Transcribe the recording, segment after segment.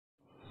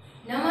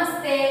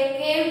નમસ્તે,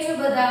 કેમ છો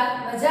બધા?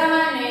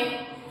 મજામાં ને?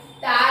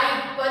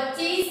 તારીખ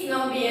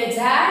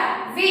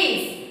 25/9/2020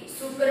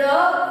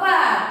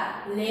 શુક્રવાર,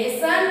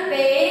 લેસન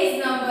પેજ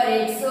નંબર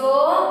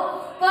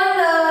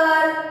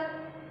 115.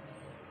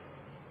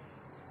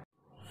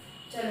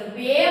 ચલો,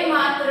 બે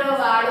માત્ર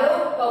વાળો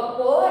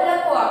કક્કો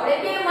લખો. આપણે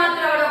બે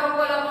માત્ર વાળો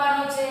કક્કો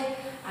લખવાનો છે.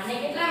 આને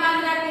કેટલા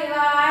માત્રા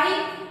કહેવાય?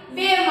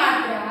 બે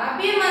માત્રા. આ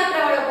બે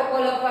માત્રા વાળો કક્કો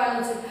લખવાનો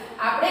છે.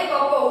 આપણે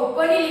કક્કો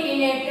ઉપરની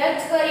લીટીને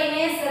ટચ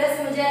કરીને સરસ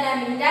મજાના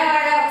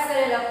મીંડાવાળા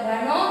અક્ષરે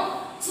લખવાનો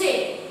છે.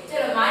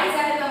 ચલો, મારી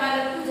સાથે તમારે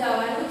લખતું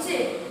જવાનું છે.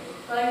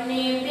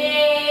 કને બે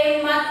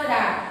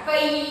માત્રા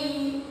કઈ,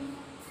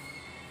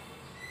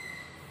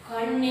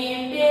 કને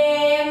બે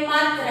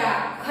માત્રા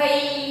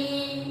ખઈ,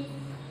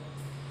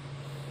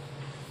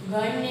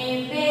 ગને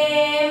બે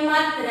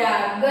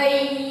માત્રા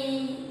ગઈ,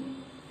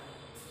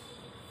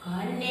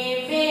 ઘને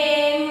બે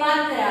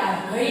માત્રા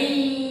ગઈ,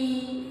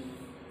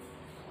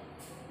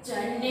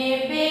 ચને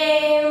બે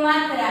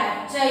માત્રા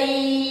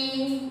ચઈ,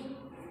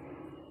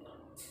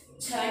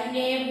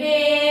 છને બે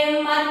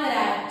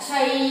માત્રા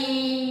છઈ,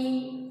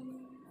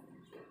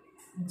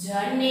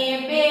 જને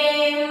બે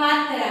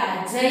માત્રા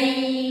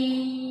જઈ,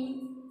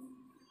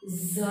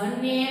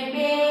 ઝને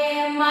બે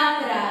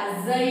માત્રા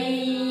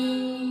ઝઈ,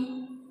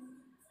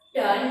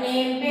 ટને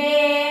બે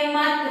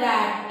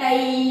માત્રા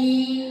ટઈ,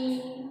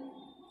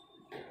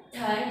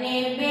 ઠને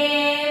બે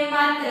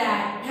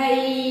માત્રા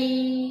ઠઈ,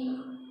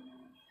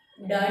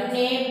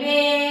 ડને બે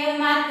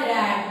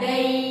માત્રા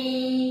ડઈ,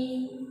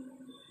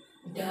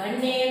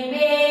 ઢને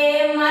બે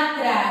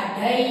માત્રા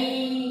ઢઈ.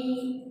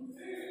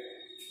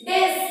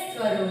 ડેશ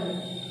કરો.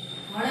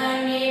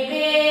 હણને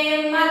બે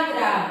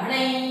માત્રા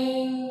હણઈ,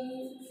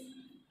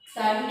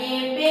 તને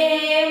બે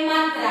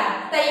માત્રા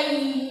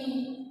તઈ,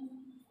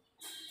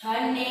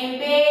 થને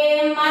બે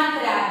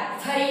માત્રા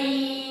થઈ,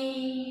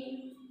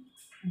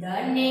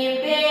 દને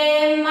બે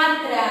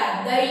માત્રા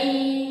દઈ,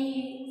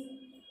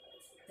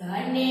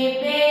 ધને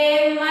બે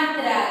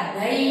માત્રા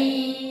ધઈ,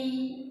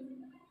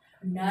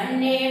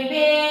 નને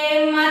બે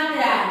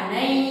માત્રા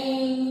નઈ,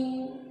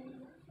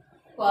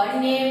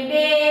 પને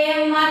બે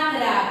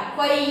માત્રા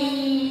પઈ,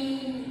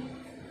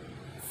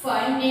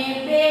 ફને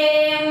બે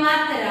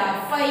માત્રા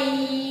ફઈ,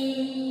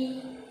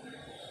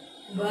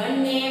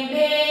 બને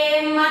બે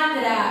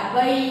માત્રા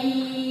બઈ,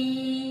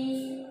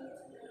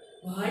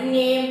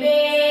 ભને બે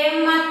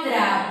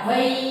માત્રા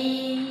ભઈ,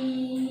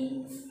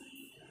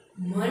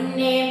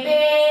 મને બે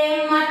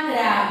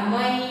માત્રા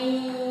મઈ,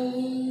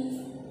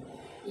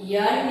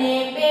 યને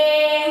બે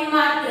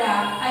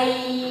માત્રા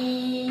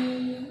અઈ.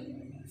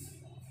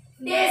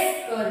 ડેશ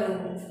કરો.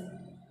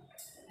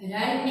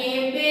 રને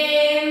બે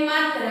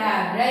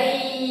માત્રા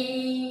રઈ,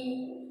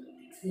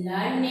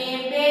 લને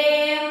બે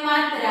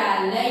માત્રા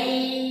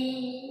લઈ,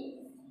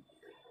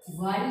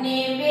 વને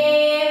બે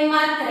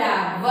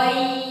માત્રા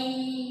વઈ,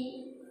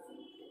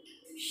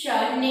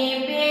 શને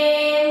બે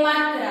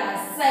માત્રા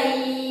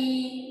સઈ,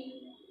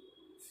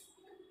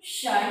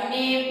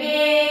 શને બે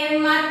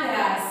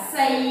માત્રા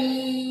સઈ,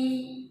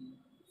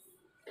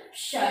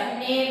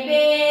 શને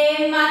બે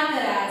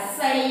માત્રા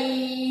સઈ,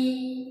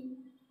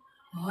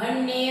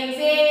 હને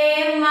બે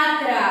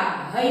માત્રા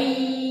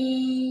હઈ,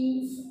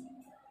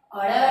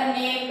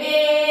 અળને બે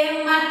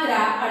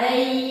માત્રા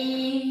અળઈ,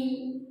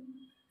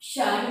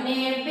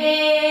 શને બે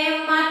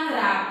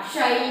માત્રા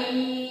ક્ષઈ,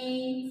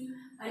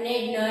 અને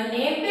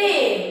જ્ઞને બે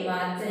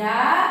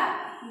માત્રા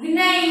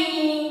જ્ઞઈ.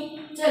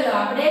 ચલો,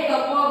 આપણે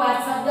કક્કો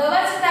શબ્દ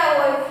વાંચતા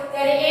હોય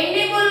ત્યારે એમ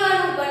નહીં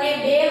બોલવાનું કને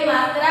બે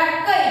માત્રા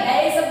કઈ.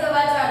 ડાયરેક્ટ શબ્દ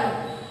વાંચવાનું.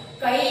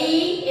 કઈ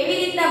એવી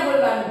રીતના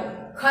બોલવાનું.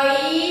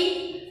 ખઈ,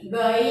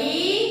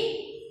 ગઈ,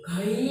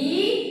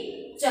 ઘઈ,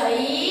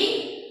 ચઈ,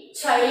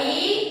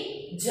 છઈ,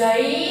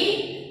 જઈ,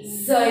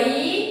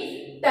 ઝઈ,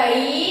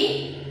 તઈ,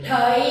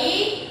 ઠઈ,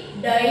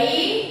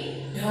 ડઈ,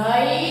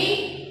 ઢઈ,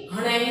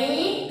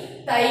 હણઈ,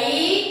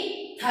 તઈ,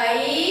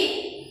 થઈ,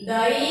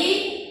 દઈ,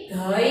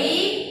 ધઈ,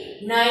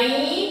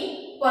 નઈ,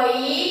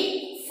 પઈ,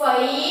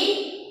 ફઈ,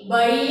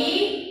 બઈ,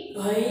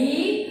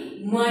 ભઈ,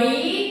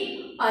 મઈ,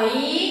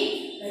 અઈ,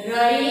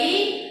 રઈ,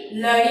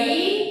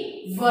 લઈ,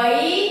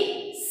 વઈ,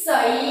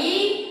 સઈ,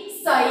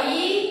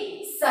 સઈ,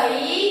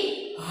 સઈ,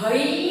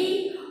 હઈ,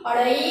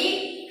 અળઈ,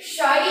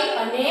 ક્ષઈ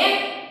અને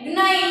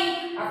જ્ઞઈ.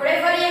 આપણે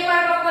ફરી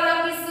એકવાર કક્કો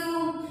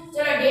લખીશું.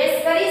 ચલો, ડેશ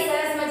કરી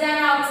સરસ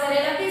મજાના અક્ષરે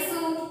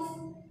લખીશું.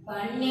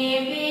 કને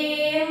બે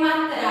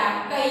માત્રા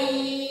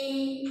કઈ,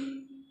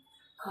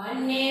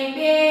 ખને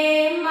બે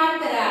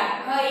માત્રા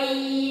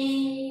ખઈ,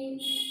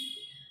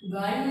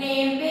 ગને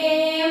બે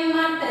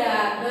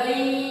માત્રા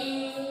ગઈ,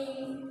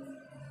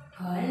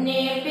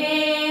 ઘને બે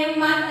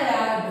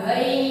માત્રા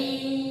ગઈ,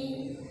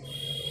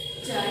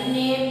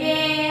 ચને બે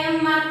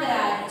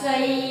માત્રા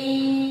ચઈ,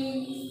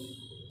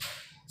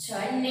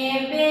 છને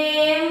બે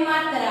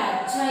માત્રા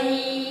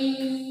છઈ,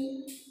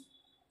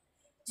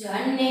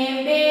 જને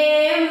બે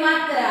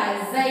માત્રા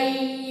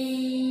ઝઈ,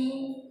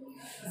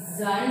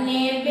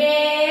 ઝને બે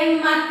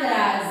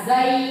માત્રા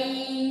ઝઈ,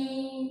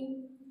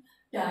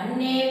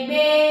 ટને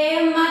બે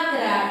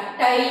માત્રા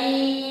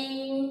ટઈ,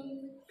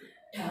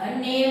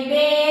 ઠને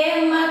બે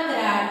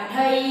માત્રા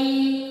ઠઈ,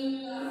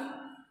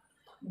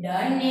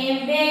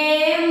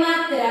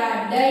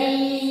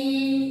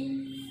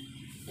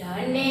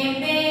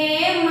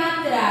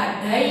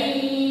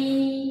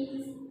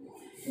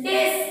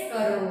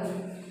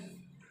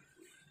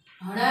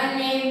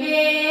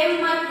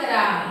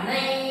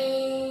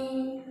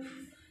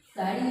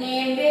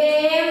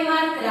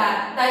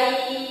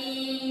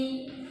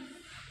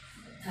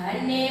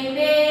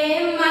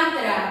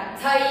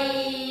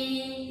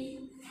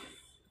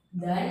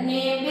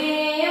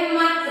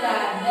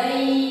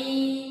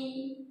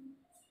 દઈ,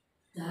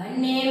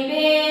 ધને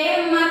બે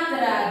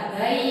માત્રા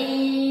ધઈ,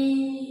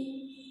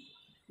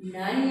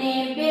 નને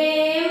બે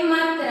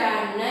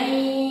માત્રા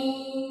નઈ,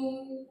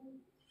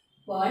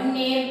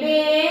 પને બે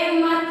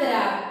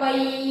માત્રા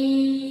પઈ,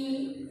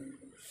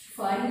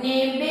 ફને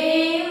બે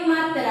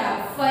માત્રા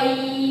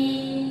ફઈ,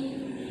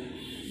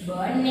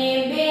 બને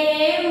બે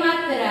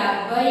માત્રા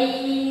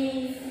ભઈ,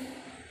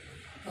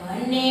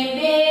 ભને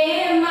બે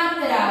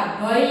માત્રા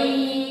ભઈ,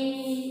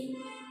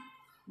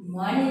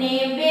 મને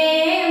બે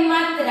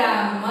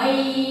માત્રા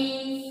મઈ,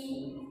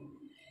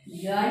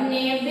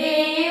 યને બે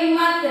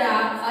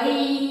માત્રા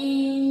અઈ.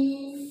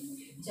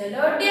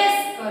 ચલો ડેસ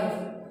કરો.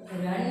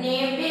 રને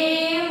બે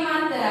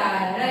માત્રા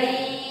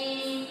રઈ,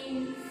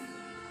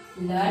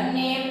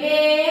 લને બે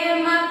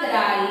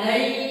માત્રા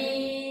લઈ,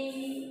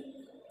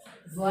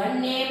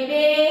 વને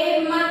બે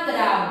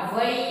માત્રા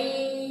વઈ,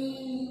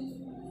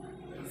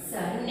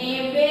 સને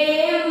બે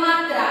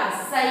માત્રા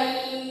સઈ,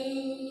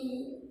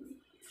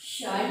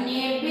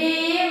 શને બે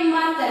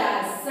માત્રા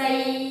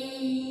સઈ,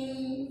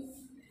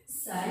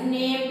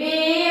 સને બે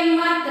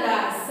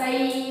માત્રા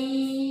સઈ,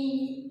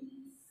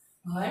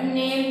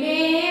 હને બે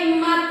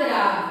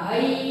માત્રા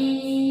હઈ,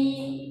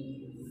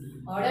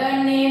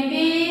 અળને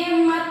બે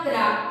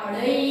માત્રા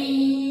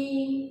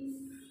અળઈ,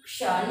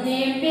 ક્ષને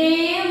બે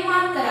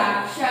માત્રા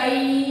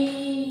ક્ષઈ,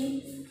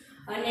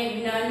 અને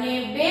જ્ઞને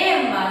બે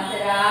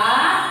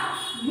માત્રા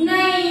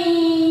જ્ઞઈ.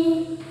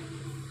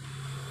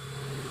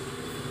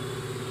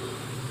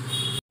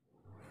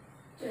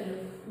 ચલો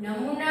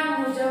નમૂના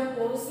મુજબ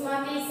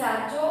કોષમાંથી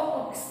સાચો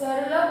અક્ષર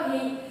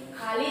લખી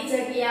ખાલી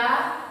જગ્યા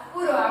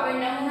પૂરો.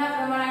 આપણે નમૂના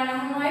પ્રમાણે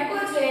નમૂનો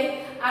આપ્યો છે.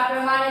 આ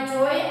પ્રમાણે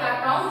જોઈ આ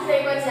કાઉન્ટ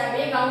આપ્યા છે, આ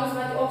બે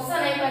કાઉન્ટ્સમાંથી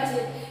ઓપ્શન આપ્યા છે,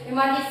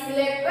 એમાંથી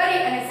સિલેક્ટ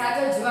કરી અને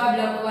સાચો જવાબ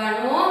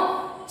લખવાનો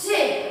છે.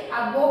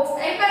 આ બોક્સ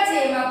આપ્યા છે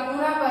એમાં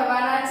પૂર્ણ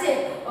કરવાના છે.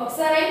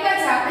 અક્ષર આપ્યા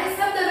છે, આપણે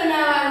શબ્દ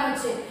બનાવવાનો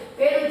છે.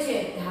 પેલું છે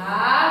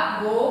ધા,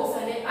 બોક્સ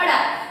અને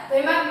અડા. તો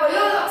એમાં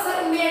કયો અક્ષર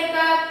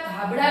ઉમેરતા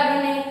ધાબળા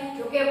બને?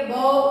 તો કે બ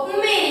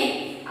ઉમેરી.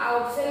 આ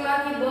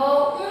ઓપ્શનમાંથી બ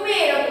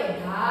ઉમેરો તો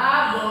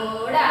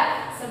ધાબળા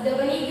શબ્દ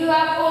બની ગયો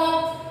આપો.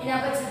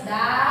 એના પછી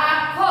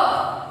દાખો,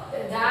 તો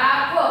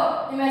દાખો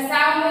એમાં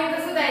સા ઉમેર તો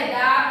શું થાય?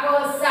 દાખો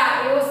સા.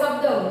 એવો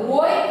શબ્દ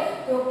હોય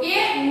તો કે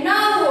ન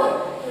હોય?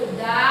 તો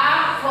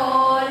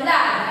દાખલા.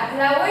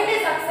 દાખલા હોય ને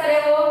અક્ષર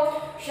એવો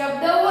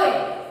શબ્દ હોય.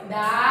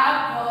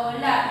 દાખલા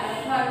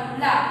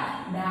લખલા,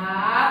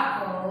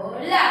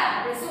 દાખલા.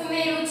 આપણે શું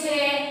ઉમેર્યું છે?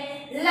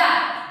 લા.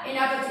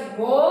 એના પછી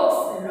બોક્સ,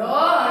 ર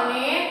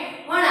અને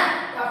હણા.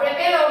 તો આપણે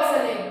પેલો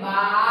અક્ષર લે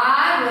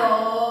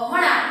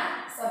બારહણા.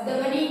 શબ્દ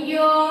બની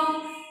ગયો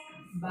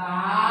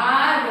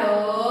બારહણા.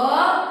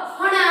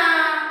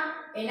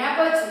 એના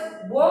પછી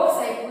બોક્સ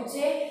આપ્યું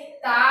છે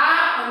તા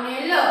અને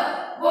લ,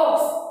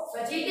 બોક્સ.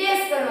 પછી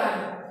ડેશ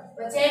કરવાનું.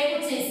 પછી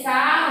આપ્યું છે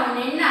સા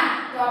અને ના.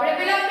 તો આપણે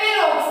પેલા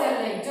પેલો અક્ષર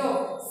લઈ. જો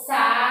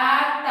સા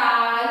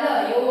તા લ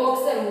એવો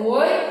અક્ષર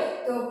હોય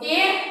તો કે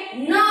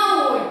ન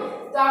હોય?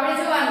 તો આપણે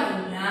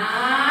જોવાનું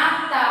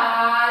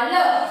નાતાલ.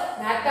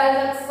 નાતાલ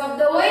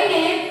શબ્દ હોય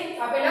ને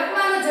તો આપણે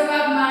લખવાનું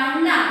જવાબમાં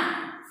ના.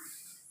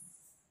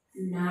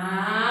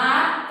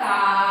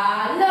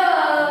 નાતાલ.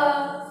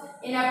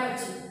 એના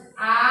પછી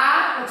આ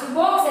પછી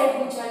બોક્સ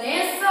આપ્યું છે અને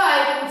સ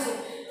આપ્યું છે.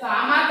 તો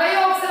આમાં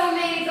કયો અક્ષર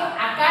ઉમેરી? તો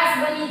આકાશ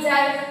બની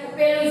જાય. તો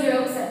પેલું જો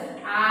અક્ષર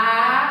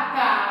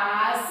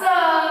આકાશ.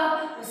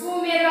 તો શું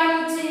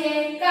ઉમેરવાનું છે?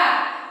 કા.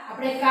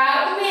 આપણે કા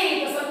ઉમેરી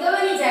તો શબ્દ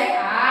બની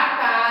જાય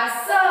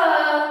આકાશ.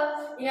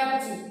 એના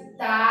પછી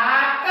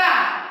તાકા.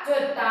 જો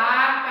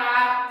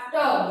તાકા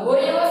તો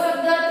હોય એવો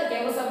શબ્દ તો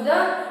કેવો શબ્દ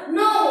ન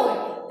હોય?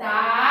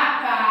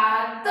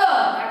 તાકાત.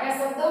 તાકા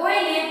શબ્દ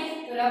હોય ને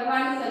તો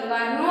લખવાનું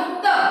તલવારનો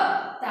ત,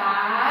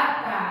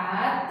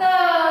 તાકાત.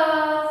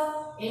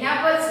 એના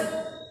પછી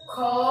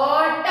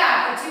ખટા.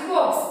 પછી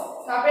બોક્સ.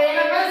 તો આપણે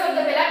એમાં કયો શબ્દ?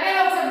 પહેલા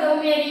પેલો શબ્દ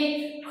ઉમેરી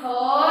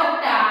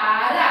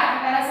ખટારા.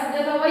 ખટારા શબ્દ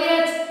તો હોય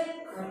જ.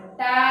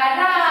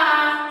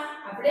 ખટારા.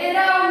 આપણે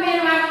રા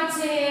ઉમેરવાનું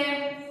છે.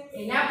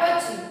 એના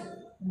પછી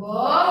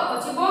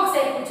પછી બોક્સ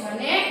આપ્યું છે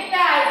અને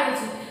ટા આપ્યું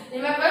છે.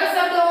 એમાં કયો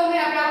શબ્દ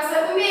ઉમેર? આપણે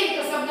અક્ષર ઉમેરી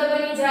તો શબ્દ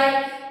બની જાય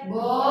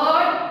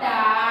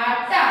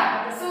બટાટા.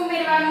 આપણે શું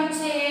ઉમેરવાનું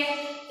છે?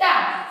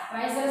 ટા.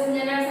 અહીં સરસ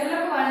મજાના અક્ષર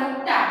લખવાનું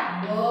ટા,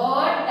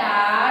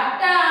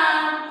 બટાટા.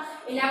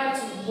 એના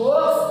પછી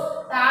બોક્સ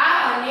તા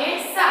અને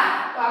સા.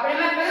 તો આપણે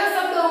એમાં કયો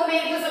શબ્દ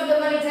ઉમેરી તો શબ્દ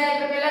બની જાય?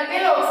 તો પહેલા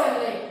પેલો અક્ષર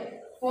લઈ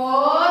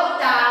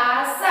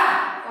પોતાસા.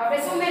 તો આપણે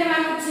શું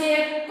ઉમેરવાનું છે?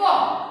 પ,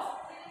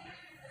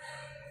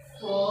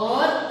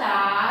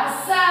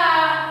 પોતાસા.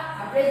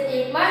 આપણે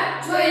એકવાર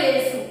જોઈ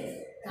લેશું.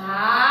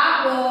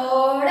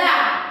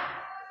 ધાબળા,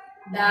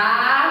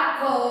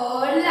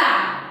 દાખલા,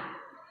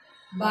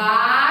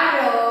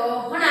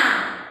 બારહણા,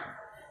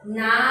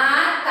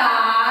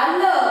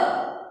 નાતાલ,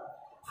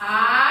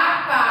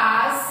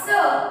 આકાશ,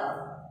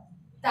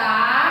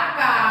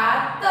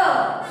 તાકાત,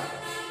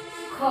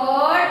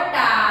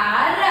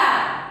 ખટારા,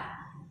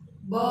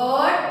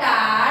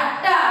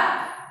 બટાટા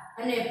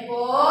અને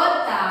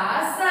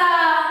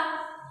પોતાસા.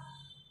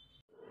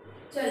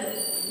 ચલો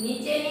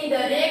નીચેની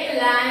દરેક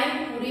લાઈન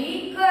પૂરી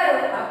કરો.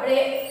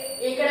 આપણે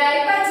એકડા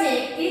આપ્યા છે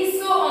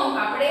 100 અંક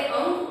આપણે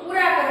અંક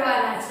પૂરા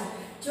કરવાના છે.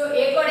 જો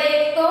એકડે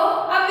એક તો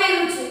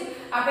આપેલું છે,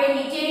 આપણે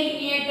નીચેની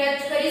લીટીને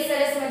ટચ કરી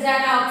સરસ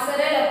મજાના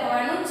અક્ષરે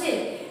લખવાનું છે.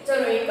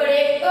 ચલો એકડે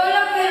એક તો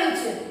લખેલું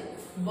છે.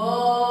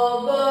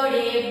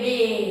 બગડે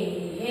 2,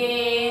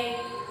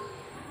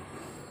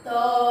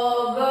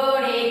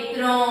 તગડે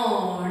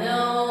 3,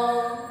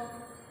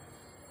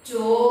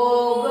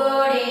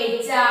 ચોગડે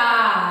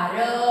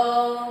 4,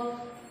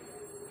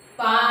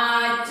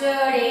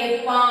 પાંચડે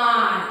 5,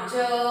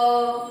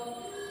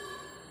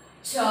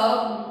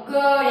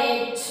 છગડે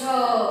 6,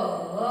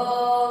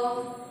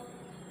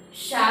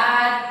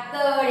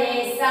 સાતડે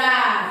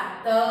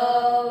 7,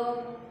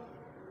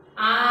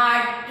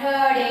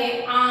 આઠડે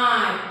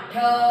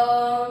 8,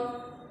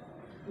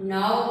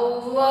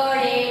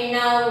 નવડે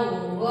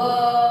 9,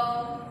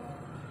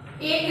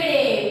 એકડે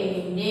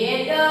મીંડે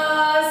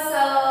 10.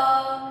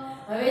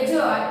 હવે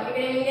જો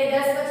એકડે મીંડે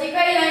 10 પછી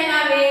કઈ લાઈન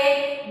આવે?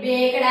 બે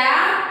એકડા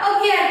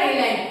 11 ની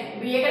લાઈન.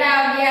 બે એકડા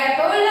 11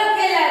 તો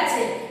લખેલા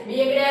છે. બે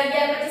એકડા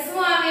 11 પછી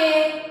શું આવે?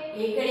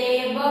 એકડે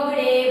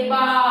બગડે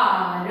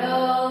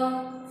 12,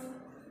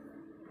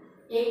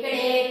 એકડે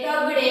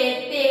તગડે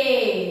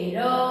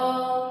 13,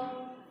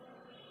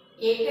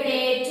 એકડે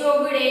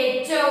ચોગડે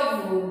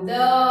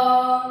 14,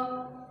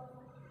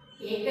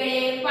 એકડે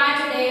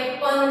પાંચડે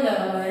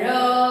 15,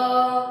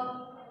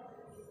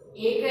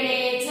 એકડે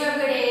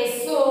છગડે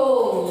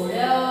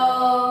 16,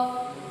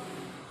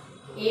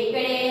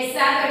 એકડે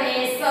સાતડે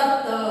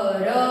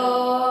 17,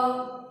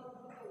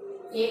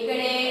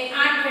 એકડે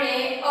આઠડે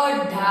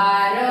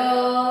 18,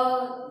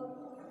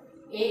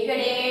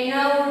 એકડે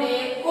નવડે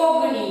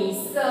 19,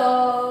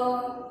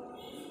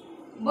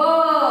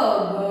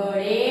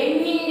 બગડે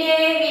મીંડે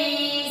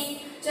 20.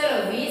 ચલો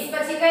 20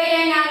 પછી કઈ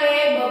લાઈન આવે?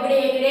 બગડે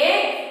એકડે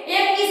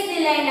 21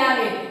 ની લાઈન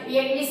આવે.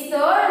 21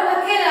 તો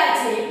લખેલા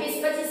છે. 21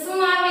 પછી શું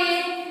આવે?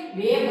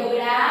 બે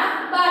બગડા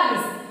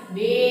 22,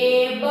 બે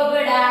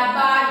બગડા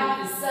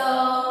 22,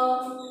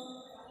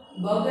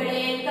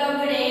 બગડે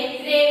તગડે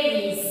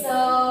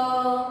 23,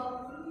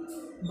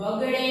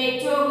 બગડે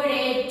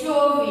ચોગડે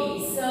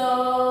 24,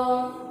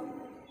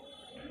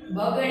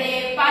 બગડે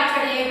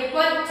પાછડે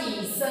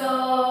 25,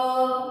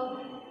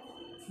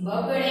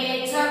 બગડે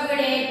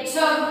છગડે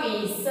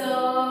 26,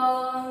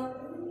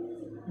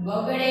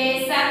 બગડે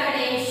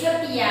સાતડે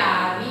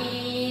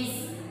 27,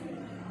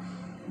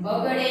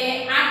 બગડે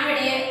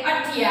આઠડે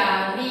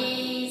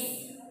 28,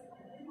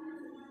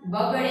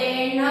 બગડે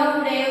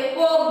નવડે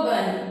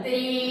 29,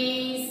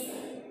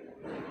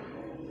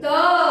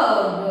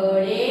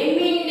 તગડે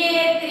મીંડે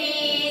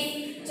 30.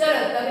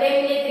 ચલો તગડે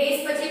મીંડે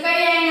 30 પછી કઈ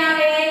લાઈન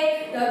આવે?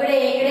 તગડે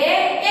એકડે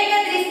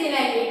 31 ની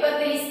લાઈન.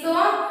 31 તો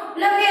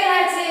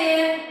લખેલા છે.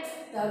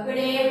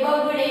 તગડે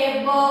બગડે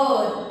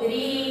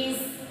 32,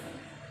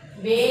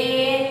 બે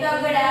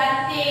તગડા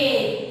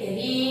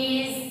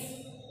 33,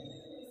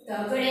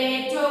 તગડે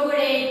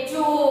ચોગડે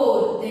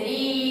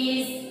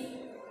 34,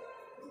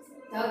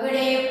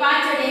 તગડે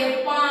પાછડે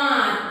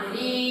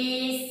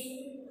 35,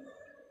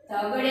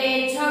 તગડે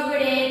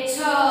છગડે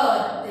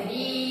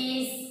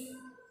 36,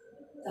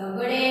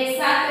 તગડે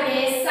સાતડે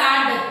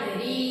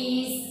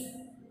 37,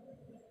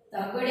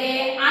 તગડે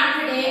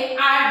આઠડે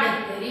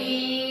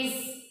 38,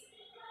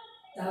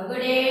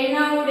 તગડે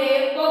નવડે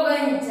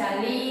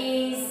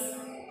 39,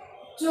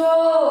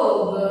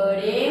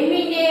 ચોગડે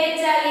મીંડે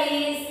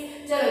 40.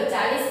 ચલો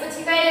 40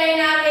 પછી કઈ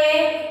લાઈન આવે?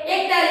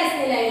 41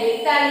 ની લાઈન.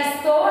 41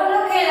 તો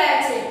લખેલા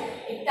છે.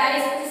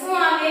 41 પછી શું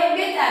આવે?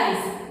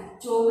 42,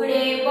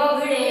 ચોગડે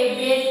બગડે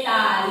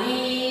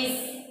 42,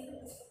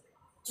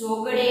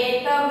 ચોગડે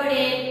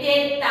તગડે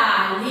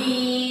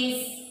 43,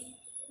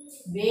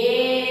 બે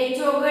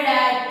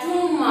ચોગડા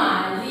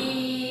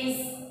 44,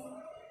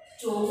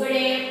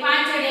 ચોગડે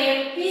પાંચડે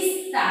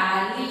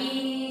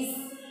 45,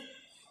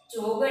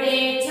 ચોગડે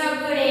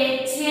છગડે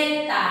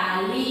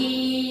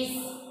 46,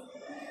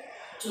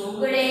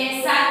 ચોગડે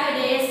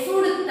સાતડે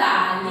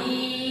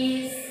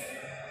 47,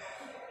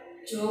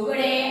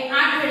 ચોગડે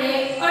આઠડે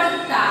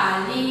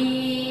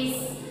 48,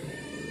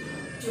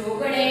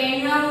 ચોગડે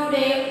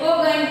નવડે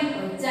 49,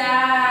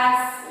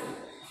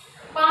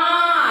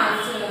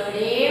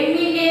 પાંચડે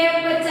મીંડે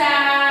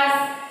 50.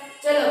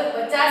 ચલો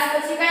 50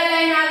 પછી કઈ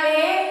લાઈન આવે?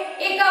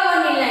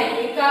 51 ની લાઈન.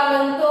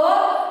 51 તો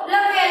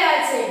લખેલા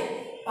છે.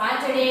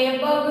 પાંચડે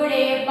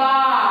બગડે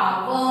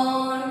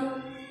 52,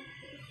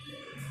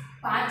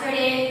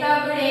 પાંચડે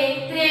તગડે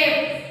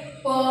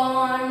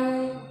 53,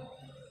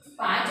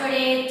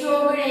 પાંચડે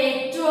ચોગડે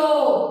 54,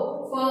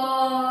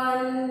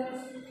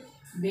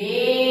 બે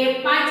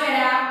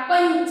પાંચડા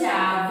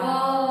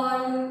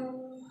 55,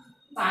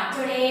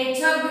 પાંચડે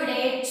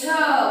છગડે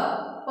 56,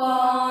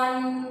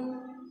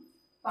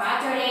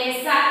 પાંચડે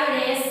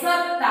સાતડે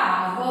 57,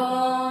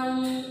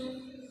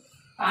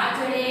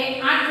 પાંચડે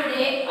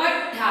આઠડે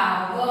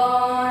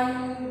 58,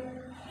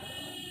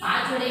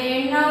 પાંચડે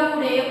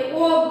નવડે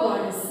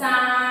 59,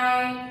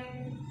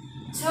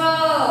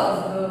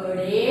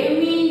 છગડે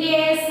મીંડે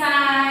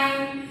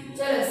 60.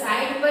 ચલો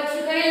 60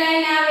 પછી કઈ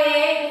લાઈન આવે?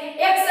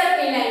 61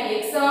 ની લાઈન.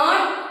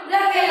 61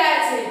 લખેલા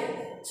છે.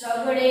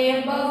 છગડે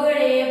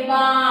બગડે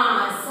 52,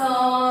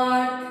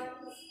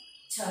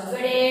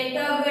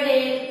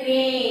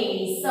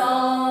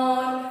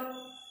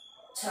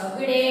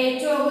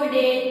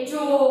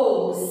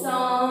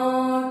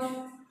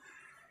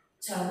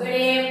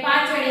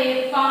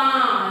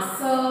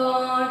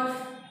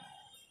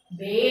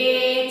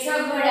 2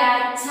 છગડા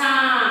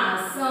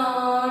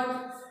 66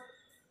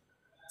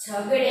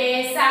 છગડે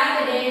 7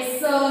 ડે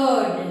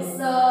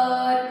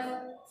 67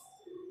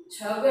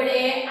 છગડે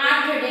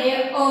 8 ડે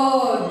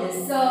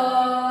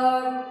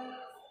 68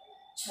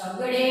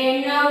 છગડે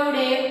 9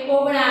 ડે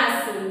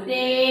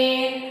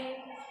 69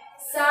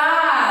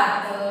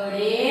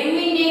 સાતડે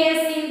મીંડે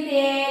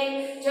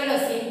 70 ચલો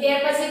 70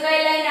 પછી કઈ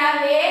લાઈન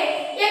આવે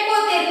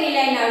 71 ની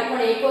લાઈન આવે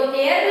પણ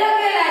 71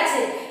 લખેલા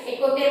છે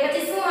 71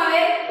 પછી શું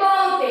આવે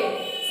 72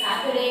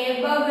 સાતડે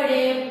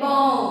બગડે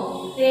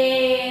 72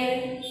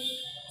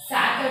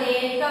 સાતડે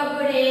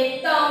તગડે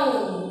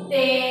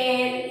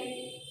 73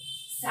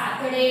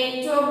 સાતડે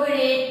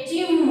ચોગડે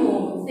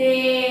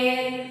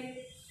 74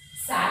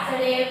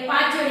 સાતડે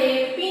પાંચડે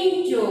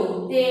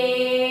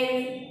 75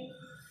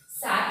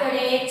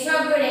 સાતડે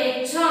છગડે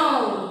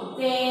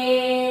 76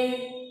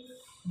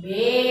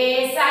 બે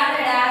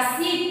સાતડા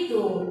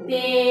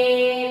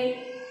 77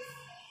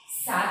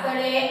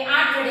 સાતડે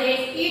આઠડે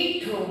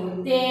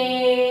 78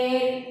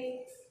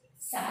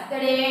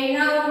 સાતડે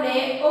નવડે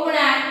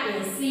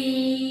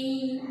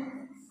 79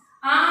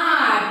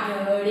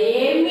 આઠડે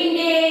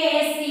મીંડે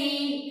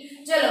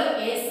 80 ચલો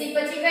 80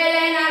 પછી કઈ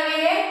લાઈન આવે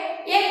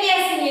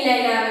 81 ની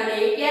લાઈન આવે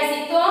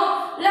 81 તો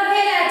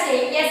લખેલા છે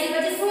 81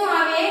 પછી શું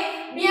આવે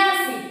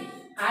 82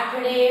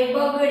 આઠડે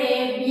બગડે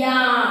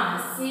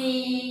 82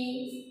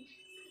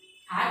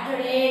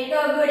 આઠડે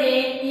તગડે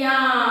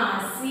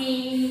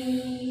 83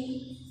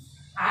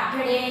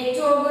 આઠડે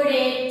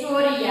ચોગડે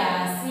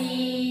 84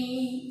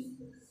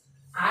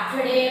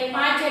 આઠડે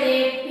પાંચડે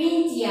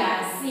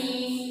 85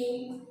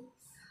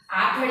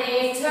 આઠડે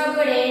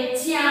છગડે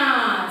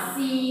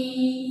 86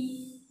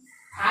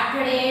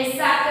 આઠડે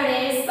સાતડે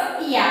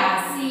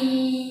 87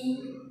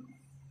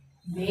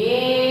 બે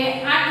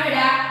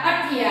આઠડા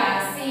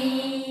 88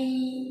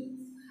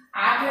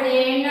 આઠડે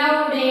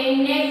નવડે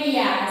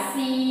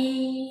 89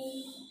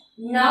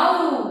 નવ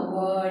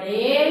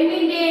વડે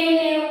મીંડે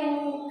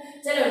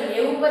 90 ચલો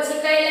 90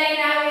 પછી કઈ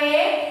લાઈન આવે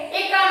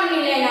 91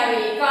 ની લાઈન આવે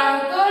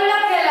 91 તો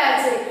લખેલા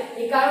છે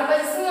 91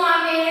 પછી શું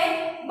આવે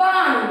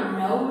 92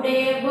 નવડે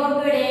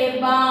બગડે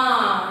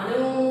 92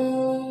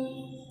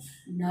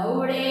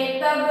 નવડે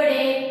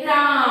તગડે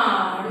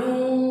 93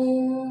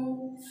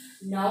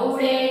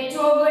 નવડે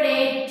ચોગડે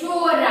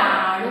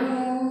 94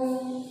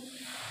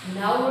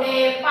 નવડે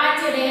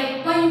પાંચડે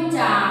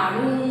 95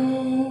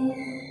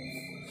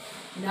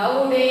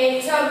 નવડે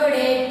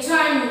છગડે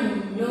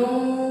 96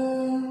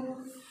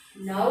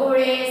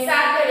 નવડે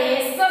સાતડે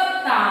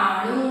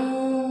 97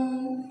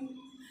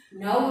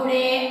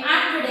 નવડે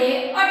આઠડે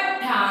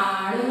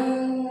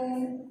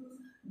 98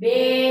 બે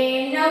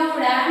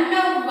નવડા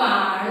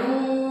 99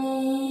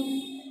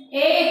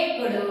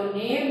 એકડો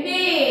ને 2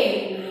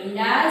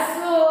 મીંડા 100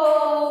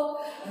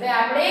 હવે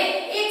આપણે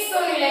 100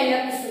 ની લાઈન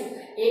લખીશું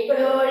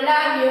એકડો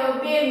લાવ્યો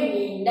 2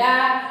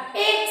 મીંડા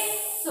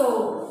 100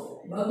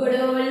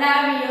 બગડો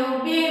લાવ્યો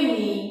 2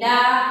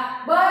 મીંડા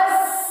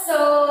 200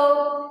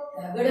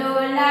 તગડો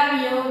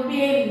લાવ્યો 2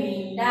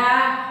 મીંડા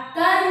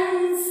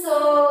 300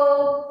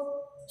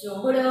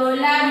 ચોગડો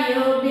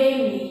લાવ્યો 2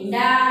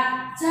 મીંડા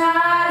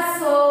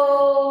 400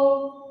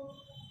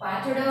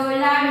 પાછડો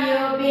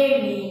લાવ્યો 2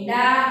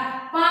 મીંડા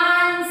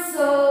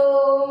 500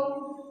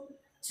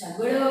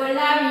 છગડો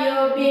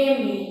લાવ્યો 2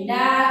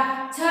 મીંડા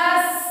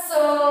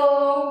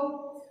 600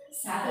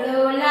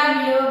 સાતડો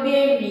લાવ્યો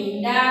 2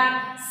 મીંડા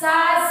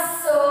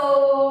 700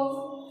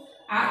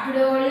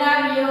 આઠડો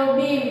લાવ્યો 2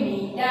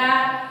 મીંડા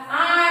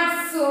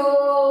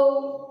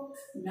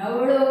 800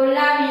 નવડો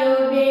લાવ્યો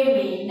 2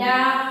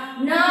 મીંડા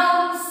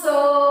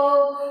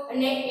 900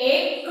 અને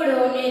એકડો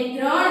ને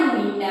 3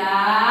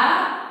 મીંડા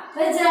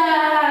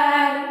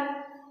 1000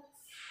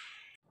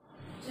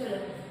 ચલો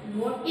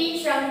મોટી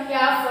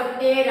સંખ્યા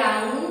ફરતે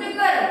રાઉન્ડ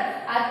કરો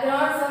આ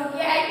 3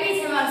 સંખ્યા આપી છે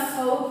એમાં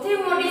સૌથી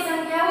મોટી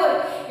સંખ્યા હોય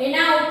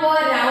એના ઉપર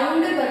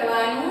રાઉન્ડ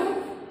કરવાનું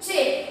છે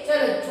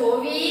ચલો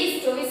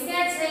 24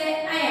 ક્યાં છે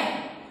અહીંયા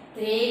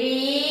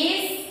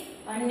 23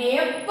 અને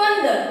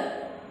 15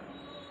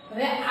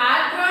 હવે આ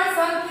 3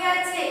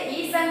 સંખ્યા છે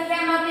ઈ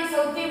સંખ્યામાંથી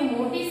સૌથી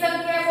મોટી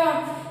સંખ્યા કોણ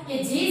કે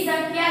જે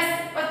સંખ્યા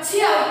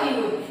પછી આવતી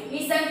હોય ઈ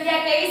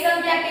સંખ્યા કેવી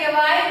સંખ્યા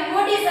કહેવાય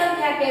મોટી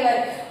સંખ્યા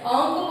કહેવાય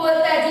અંક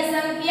બોલતા જે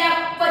સંખ્યા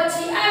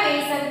પછી આવે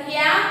ઈ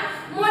સંખ્યા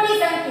મોટી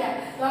સંખ્યા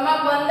તો આમાં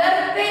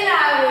 15 પહેલા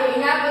આવે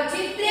એના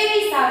પછી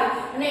 23 આવે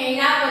અને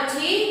એના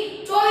પછી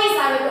 24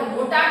 આવે તો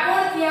મોટા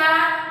કોણ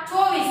થયા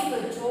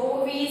 24 તો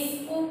 24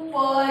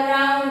 ઉપર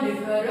રાઉન્ડ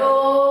કરો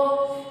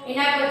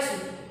એના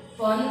પછી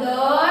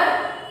 15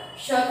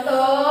 17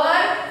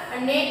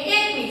 અને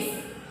 21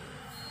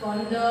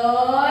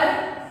 15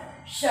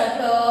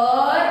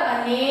 17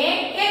 અને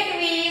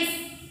 21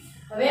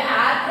 હવે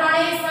આ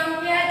ત્રણેય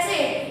સંખ્યા છે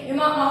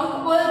એમાં અંક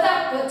બોલતા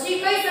પછી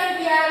કઈ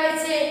સંખ્યા આવે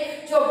છે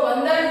જો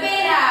 15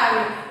 પહેલા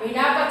આવે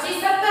એના પછી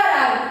 17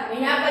 આવે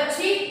એના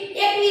પછી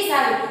 21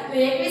 આવે તો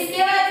 21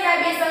 કેવા થયા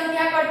બે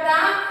સંખ્યા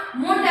કરતા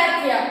મોટા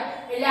થયા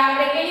એટલે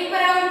આપણે કેની પર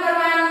રાઉન્ડ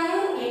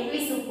કરવાનું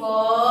 21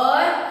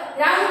 ઉપર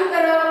રાઉન્ડ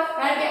કરો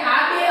કારણ કે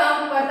આ બે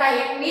અંક કરતા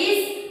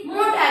 21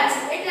 મોટા છે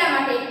એટલા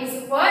માટે 21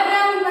 ઉપર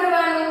રાઉન્ડ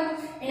કરવાનું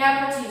એના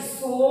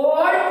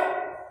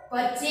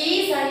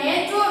 25 અને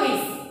 24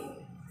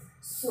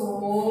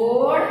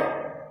 16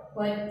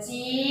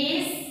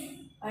 25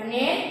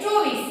 અને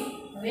 24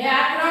 હવે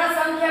આ ત્રણ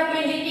સંખ્યા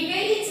આપણે લીટી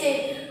કરી છે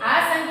આ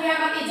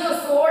સંખ્યામાંથી જો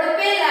 16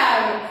 પહેલા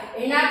આવે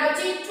એના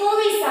પછી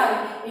 24 આવે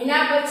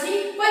એના પછી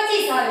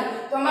 25 આવે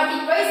તો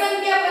આમાંથી કઈ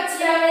સંખ્યા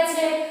પછી આવે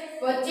છે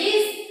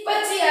 25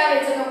 પછી આવે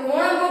છે તો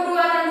કોણ મોટું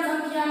આ ત્રણ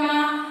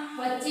સંખ્યામાં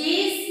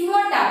 25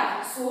 મોટા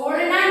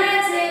 16 નાના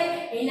છે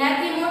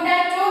એનાથી મોટા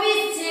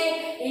 24 છે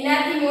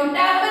એનાથી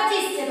મોટા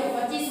 25 છે તો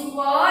 25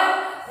 ઉપર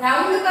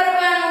રાઉન્ડ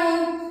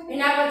કરવાનું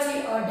એના પછી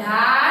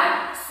 18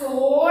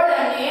 16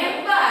 અને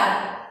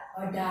 12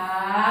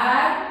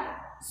 18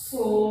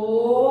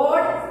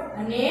 16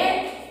 અને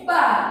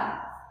 12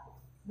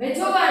 હવે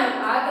જોવાનું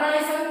આ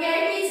ત્રણેય સંખ્યા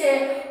આપી છે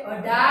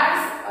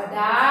 18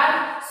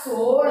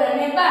 16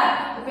 અને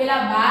 12 તો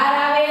પેલા 12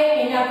 આવે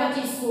એના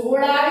પછી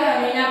 16 આવે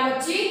અને એના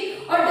પછી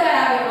 18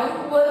 આવે અંક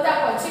બોલતા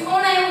પછી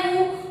કોણ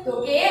આવ્યું તો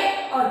કે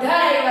 18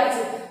 આવ્યા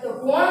છે તો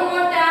કોણ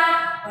મોટા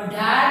 18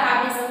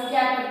 આપણી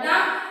સંખ્યા કરતા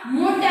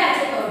મોટા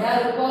છે તો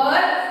 18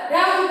 ઉપર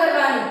રાઉન્ડ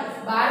કરવાનું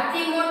 12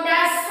 થી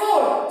મોટા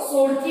 16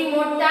 16 થી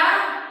મોટા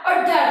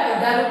 18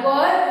 18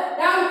 ઉપર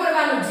રાઉન્ડ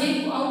કરવાનું જે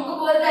અંક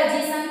બોલતા જે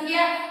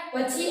સંખ્યા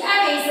પછી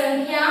આવે એ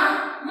સંખ્યા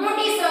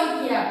મોટી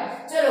સંખ્યા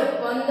ચલો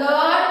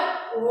 15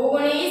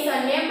 19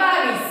 અને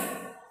 22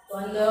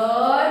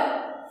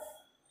 15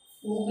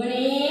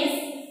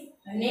 19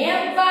 અને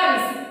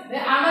 22 હવે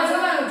આમાં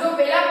જોવાનું જો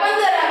પહેલા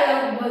 15 આવે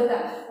અંક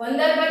બોલતા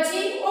 15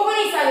 પછી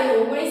 19 આવે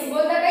 19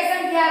 બોલતા કઈ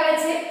સંખ્યા આવે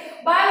છે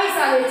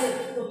 22 આવે છે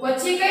તો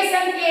પછી કઈ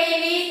સંખ્યા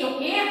આવી તો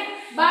કે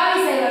 22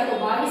 આવ્યા તો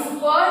 22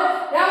 ઉપર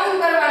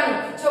રાઉન્ડ કરવાનું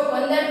જો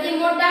 15 થી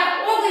મોટા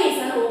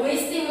 19 અને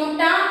 19 થી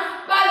મોટા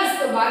 22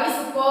 તો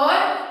 22 ઉપર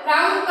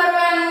રાઉન્ડ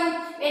કરવાનું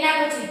એના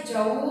પછી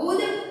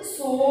 14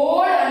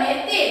 16 અને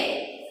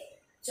 13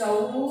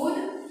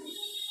 14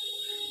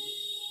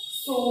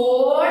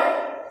 16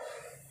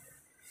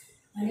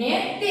 અને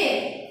 13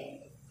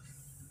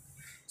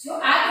 જો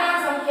આ ત્રણ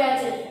સંખ્યા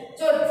છે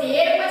જો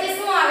 13 પછી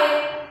શું આવે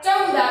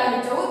 14 આવે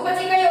 14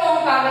 પછી કયો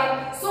અંક આવે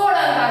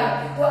 16 અંક આવે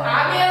તો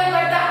આ બે અંક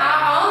કરતા આ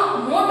અંક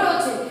મોટો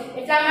છે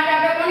એટલા માટે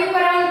આપણે કોની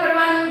પર રાઉન્ડ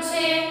કરવાનું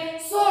છે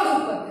 16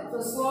 ઉપર તો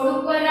 16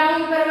 ઉપર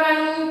રાઉન્ડ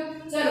કરવાનું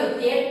ચલો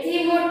 13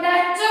 થી મોટા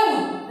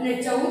 14 અને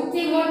 14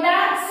 થી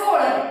મોટા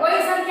 16 કઈ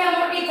સંખ્યા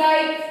મોટી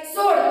થાય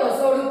 16 તો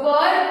 16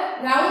 ઉપર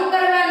રાઉન્ડ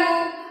કરવાનું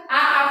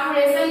આ આપણું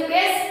લેસન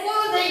પેજ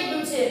પૂરું થઈ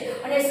ગયું છે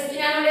અને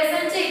સૂચનાનું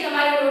લેસન છે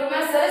તમારે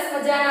નોટમાં સરસ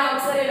મજાના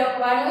અક્ષરે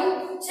લખવાનું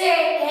છે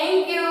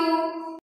થેન્ક યુ